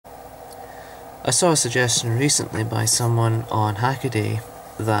I saw a suggestion recently by someone on Hackaday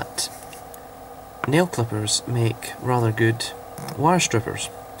that nail clippers make rather good wire strippers.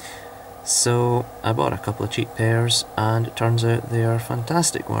 So I bought a couple of cheap pairs and it turns out they are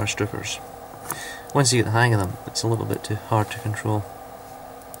fantastic wire strippers. Once you get the hang of them, it's a little bit too hard to control.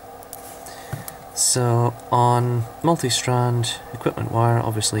 So on multi-strand equipment wire,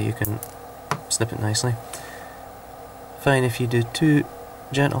 obviously you can snip it nicely. Fine if you do two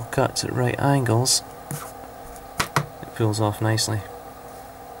gentle cuts at right angles, it pulls off nicely.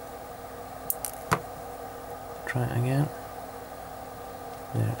 Try it again.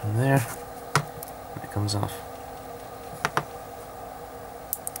 There and there. And it comes off.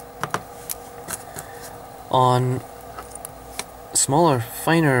 On smaller,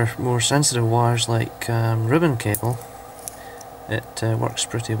 finer, more sensitive wires like ribbon cable, it works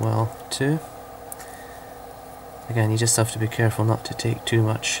pretty well too. Again, you just have to be careful not to take too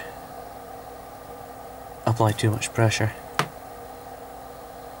much, apply too much pressure.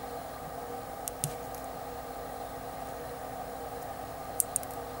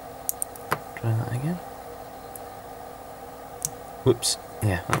 Try that again. Whoops,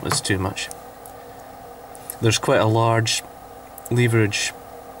 yeah, that was too much. There's quite a large leverage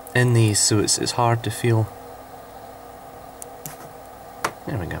in these, so it's hard to feel.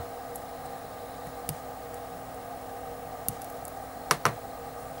 There we go.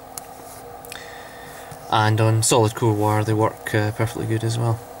 And on solid core wire they work perfectly good as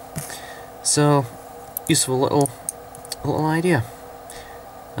well. So, useful little idea.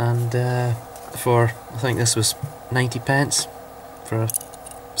 And for, I think this was 90p for a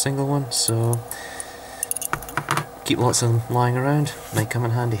single one, so keep lots of them lying around, might come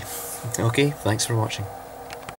in handy. Okay, thanks for watching.